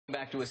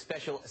Back to a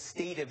special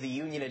State of the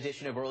Union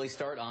edition of Early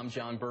Start. I'm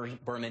John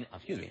Berman.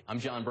 I'm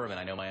John Berman.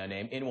 I know my own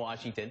name in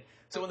Washington.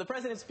 So when the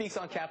president speaks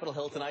on Capitol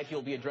Hill tonight,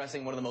 he'll be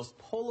addressing one of the most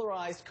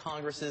polarized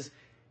Congresses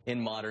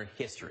in modern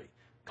history.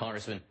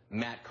 Congressman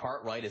Matt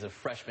Cartwright is a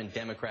freshman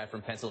Democrat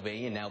from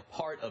Pennsylvania, now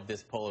part of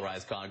this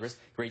polarized Congress.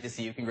 Great to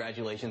see you.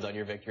 Congratulations on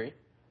your victory.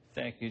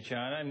 Thank you,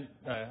 John.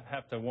 I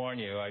have to warn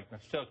you, I'm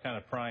still kind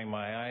of prying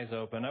my eyes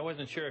open. I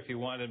wasn't sure if you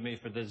wanted me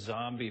for the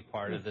zombie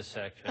part of the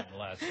section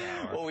last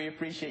hour. Well, we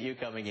appreciate you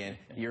coming in.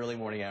 The early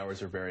morning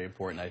hours are very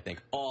important, I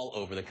think, all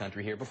over the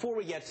country here. Before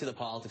we get to the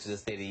politics of the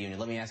State of the Union,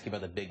 let me ask you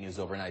about the big news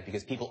overnight,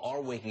 because people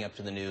are waking up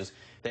to the news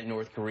that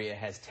North Korea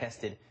has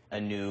tested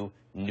a new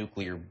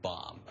nuclear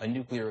bomb, a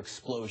nuclear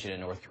explosion in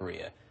North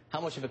Korea.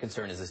 How much of a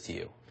concern is this to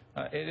you?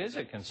 It is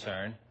a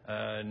concern.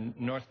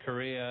 North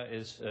Korea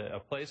is a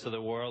place of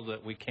the world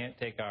that we can't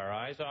take our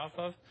eyes off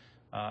of.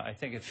 I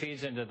think it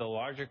feeds into the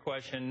larger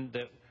question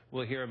that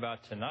we'll hear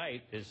about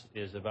tonight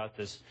is about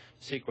this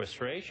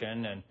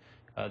sequestration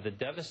and the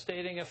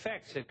devastating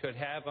effects it could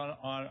have on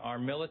our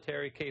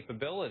military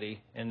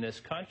capability in this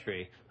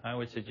country. I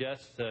would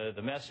suggest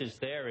the message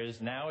there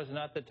is now is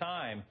not the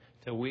time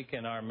to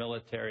weaken our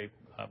military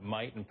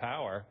might and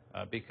power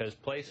because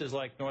places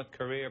like North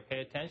Korea pay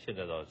attention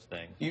to those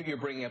things. You're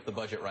bringing up the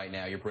budget right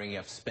now. You're bringing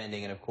up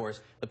spending. And, of course,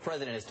 the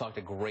president has talked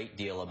a great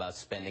deal about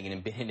spending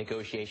and been in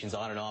negotiations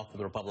on and off with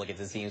the Republicans,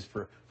 it seems,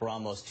 for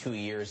almost 2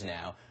 years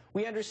now.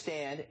 We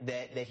understand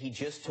that he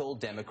just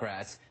told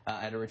Democrats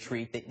at a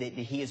retreat that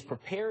he is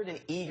prepared and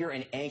eager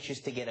and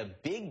anxious to get a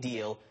big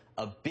deal,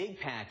 a big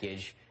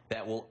package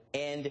that will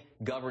end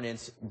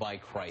governance by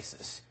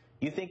crisis.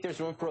 You think there's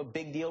room for a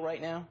big deal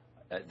right now?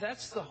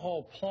 That's the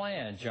whole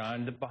plan,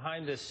 John,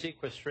 behind this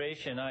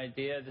sequestration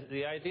idea.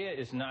 The idea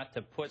is not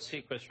to put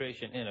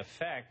sequestration in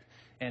effect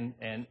and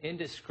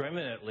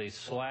indiscriminately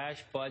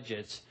slash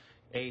budgets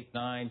 8,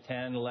 9,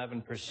 10,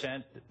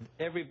 11%.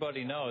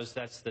 Everybody knows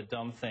that's the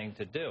dumb thing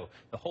to do.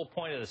 The whole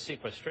point of the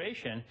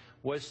sequestration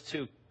was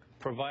to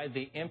provide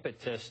the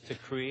impetus to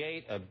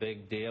create a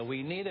big deal.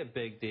 We need a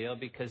big deal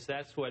because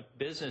that's what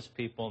business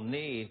people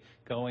need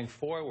going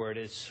forward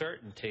is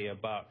certainty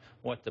about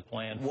what the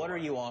plan for. What are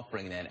you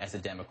offering then as a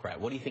Democrat?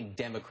 What do you think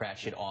Democrats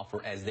should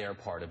offer as their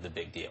part of the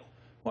big deal?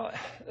 Well,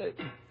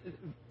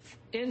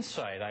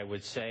 insight, I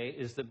would say,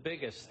 is the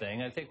biggest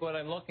thing. I think what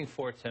I'm looking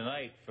for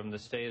tonight from the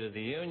State of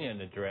the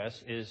Union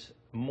address is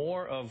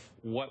more of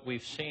what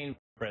we've seen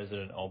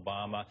President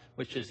Obama,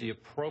 which is the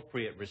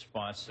appropriate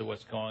response to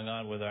what's going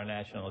on with our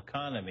national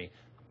economy,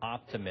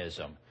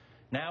 optimism.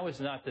 Now is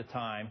not the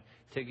time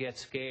to get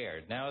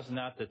scared. Now is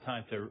not the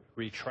time to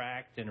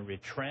retract and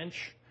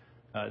retrench.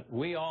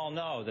 We all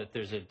know that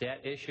there's a debt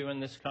issue in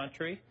this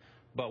country,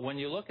 but when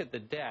you look at the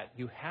debt,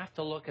 you have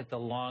to look at the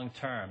long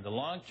term. The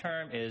long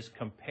term is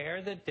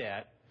compare the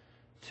debt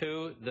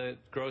to the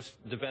gross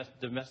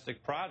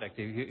domestic product.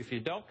 If you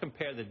don't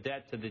compare the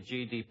debt to the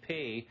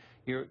GDP,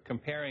 you're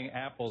comparing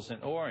apples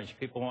and oranges.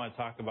 People want to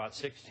talk about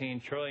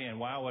 16 trillion.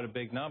 Wow, what a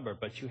big number.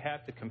 But you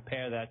have to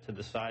compare that to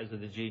the size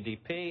of the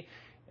GDP.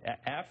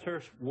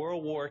 After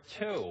World War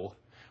II,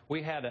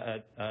 we had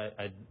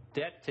a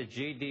debt to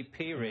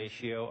GDP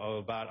ratio of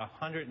about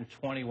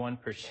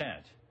 121%.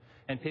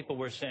 And people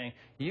were saying,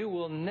 you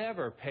will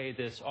never pay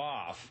this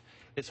off.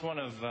 It's one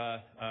of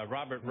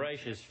Robert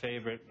Reich's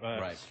favorite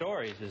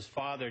stories, his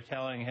father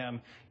telling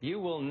him, you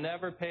will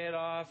never pay it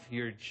off,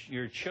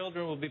 your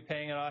children will be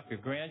paying it off, your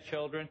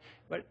grandchildren.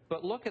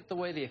 But look at the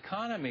way the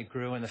economy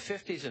grew in the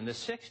 50s and the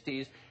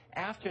 60s.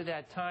 After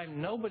that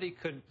time, nobody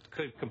could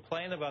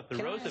complain about the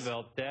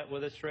Roosevelt debt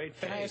with a straight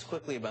face. Can I ask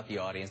quickly about the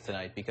audience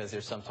tonight, because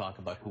there's some talk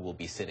about who will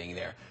be sitting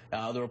there.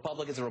 The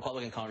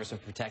Republican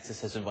Congressman from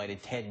Texas has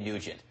invited Ted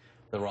Nugent,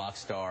 the rock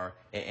star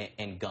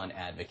and gun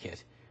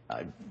advocate.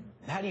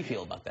 How do you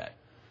feel about that?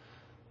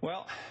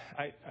 Well,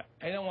 I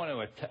don't want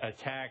to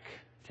attack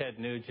Ted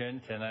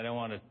Nugent, and I don't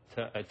want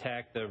to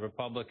attack the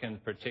Republican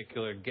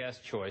particular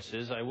guest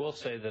choices. I will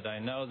say that I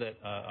know that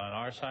on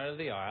our side of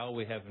the aisle,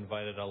 we have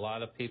invited a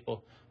lot of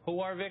people who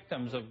are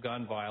victims of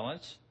gun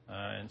violence,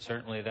 and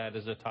certainly that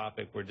is a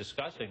topic we're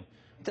discussing.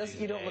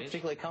 You don't look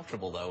particularly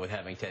comfortable, though, with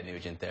having Ted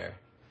Nugent there.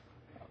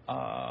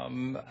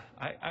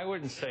 I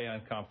wouldn't say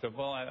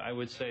uncomfortable. I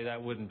would say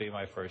that wouldn't be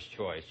my first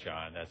choice,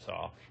 John. That's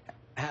all.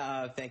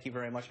 Thank you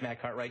very much, Matt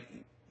Cartwright,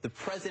 the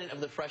president of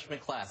the freshman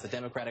class, the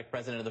Democratic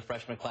president of the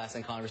freshman class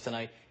in Congress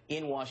tonight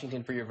in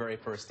Washington for your very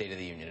first State of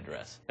the Union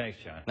address. Thanks,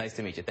 John. Nice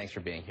to meet you. Thanks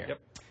for being here. Yep.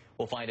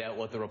 We'll find out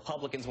what the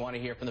Republicans want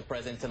to hear from the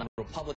president tonight.